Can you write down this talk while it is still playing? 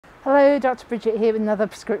Hello, Dr. Bridget here with another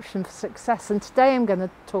prescription for success, and today I'm going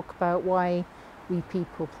to talk about why we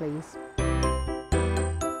people please.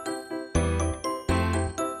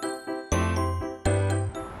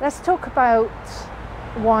 Let's talk about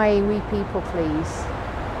why we people please.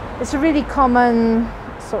 It's a really common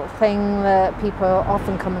sort of thing that people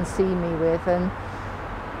often come and see me with, and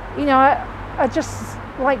I just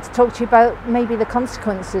like to talk to you about maybe the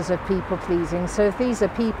consequences of people pleasing. So if these are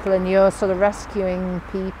people and you're sort of rescuing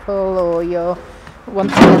people, or you're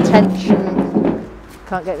wanting attention,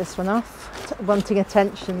 can't get this one off, wanting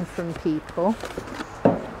attention from people,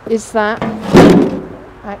 is that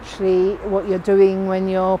actually what you're doing when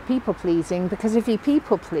you're people pleasing? Because if you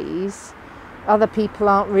people please, other people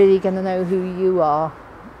aren't really going to know who you are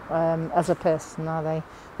as a person, are they?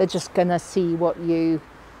 They're just going to see what you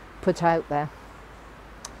put out there.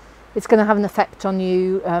 It's going to have an effect on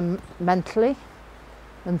you mentally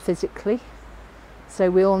and physically. So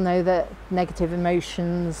we all know that negative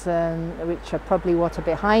emotions, which are probably what are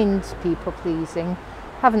behind people pleasing,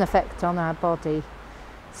 have an effect on our body.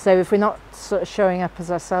 So if we're not sort of showing up as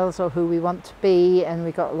ourselves or who we want to be, and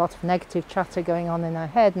we've got a lot of negative chatter going on in our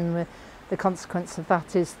head, and the consequence of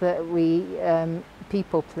that is that we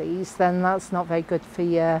people please, then that's not very good for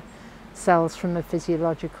your cells from a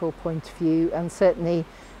physiological point of view, and certainly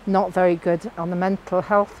not very good on a mental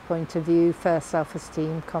health point of view for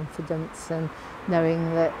self-esteem, confidence, and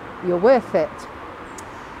knowing that you're worth it.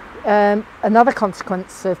 Another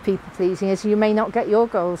consequence of people pleasing is you may not get your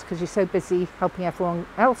goals because you're so busy helping everyone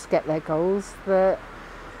else get their goals that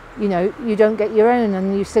you don't get your own,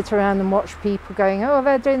 and you sit around and watch people going, oh,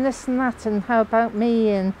 they're doing this and that, and how about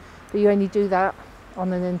me? But you only do that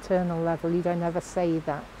on an internal level. You don't ever say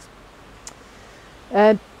that.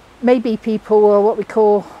 Maybe people will, what we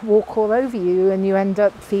call, walk all over you, and you end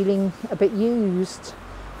up feeling a bit used,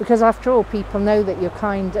 because after all, people know that you're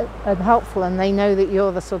kind and helpful, and they know that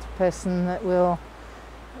you're the sort of person that will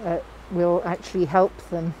actually help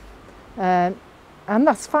them, and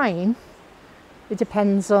that's fine. It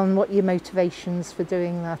depends on what your motivations for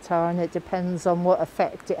doing that are, and it depends on what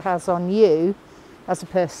effect it has on you as a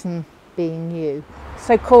person being you.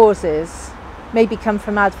 So causes maybe come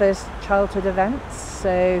from adverse childhood events.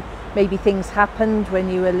 So maybe things happened when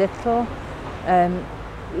you were little.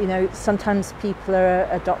 Sometimes people are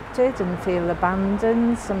adopted and feel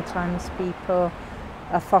abandoned. Sometimes people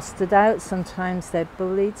are fostered out. Sometimes they're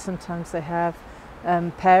bullied. Sometimes they have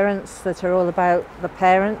parents that are all about the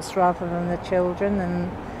parents rather than the children,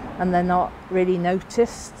 and they're not really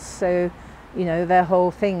noticed. So their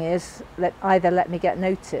whole thing is, either let me get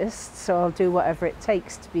noticed, so I'll do whatever it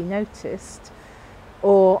takes to be noticed,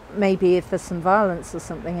 or maybe if there's some violence or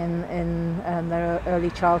something in their early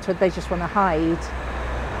childhood, they just want to hide.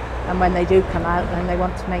 And when they do come out, then they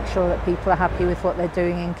want to make sure that people are happy with what they're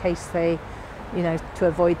doing in case they, to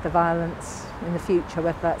avoid the violence in the future,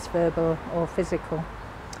 whether that's verbal or physical.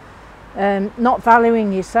 Not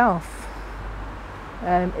valuing yourself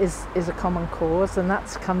is a common cause, and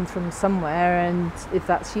that's come from somewhere, and if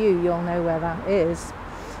that's you, you'll know where that is.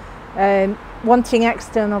 Wanting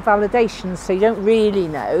external validation, so you don't really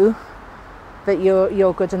know that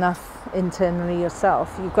you're good enough internally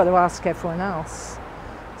yourself. You've got to ask everyone else.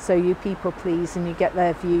 So you people please, and you get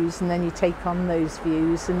their views, and then you take on those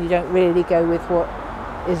views, and you don't really go with what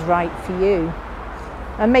is right for you.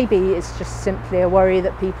 And maybe it's just simply a worry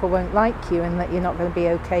that people won't like you, and that you're not going to be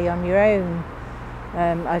okay on your own.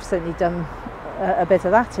 I've certainly done a bit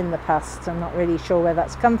of that in the past. I'm not really sure where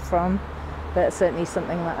that's come from, but it's certainly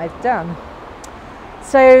something that I've done.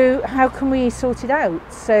 So how can we sort it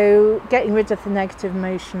out? So getting rid of the negative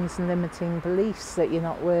emotions and limiting beliefs that you're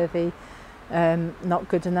not worthy, not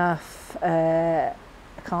good enough,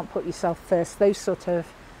 can't put yourself first, those sort of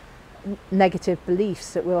negative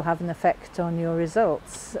beliefs that will have an effect on your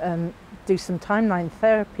results. Do some timeline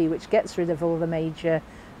therapy, which gets rid of all the major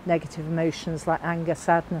negative emotions like anger,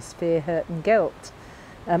 sadness, fear, hurt and guilt,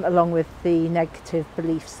 along with the negative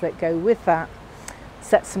beliefs that go with that.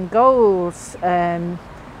 Set some goals,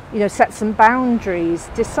 set some boundaries,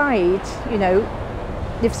 decide,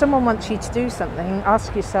 if someone wants you to do something,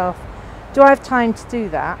 ask yourself, do I have time to do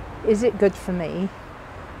that? Is it good for me?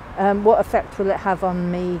 What effect will it have on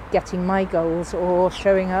me getting my goals or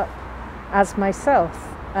showing up as myself?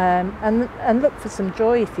 And look for some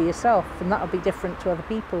joy for yourself, and that'll be different to other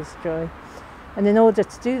people's joy. And in order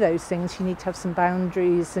to do those things, you need to have some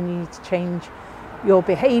boundaries, and you need to change your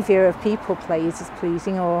behaviour of people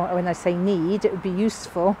pleasing, or when I say need, it would be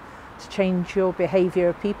useful to change your behaviour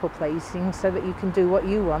of people pleasing so that you can do what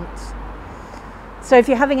you want. So if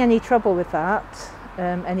you're having any trouble with that,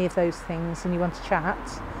 any of those things, and you want to chat,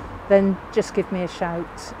 then just give me a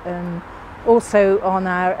shout. Also on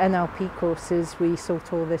our NLP courses we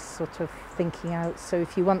sort all this sort of thinking out, so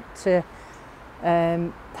if you want to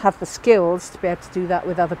have the skills to be able to do that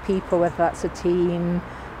with other people, whether that's a team,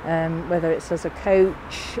 whether it's as a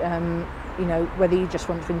coach, you know, whether you just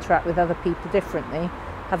want to interact with other people differently,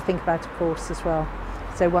 have a think about a course as well.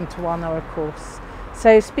 So one-to-one or a course.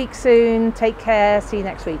 So speak soon, take care, see you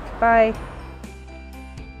next week. Bye.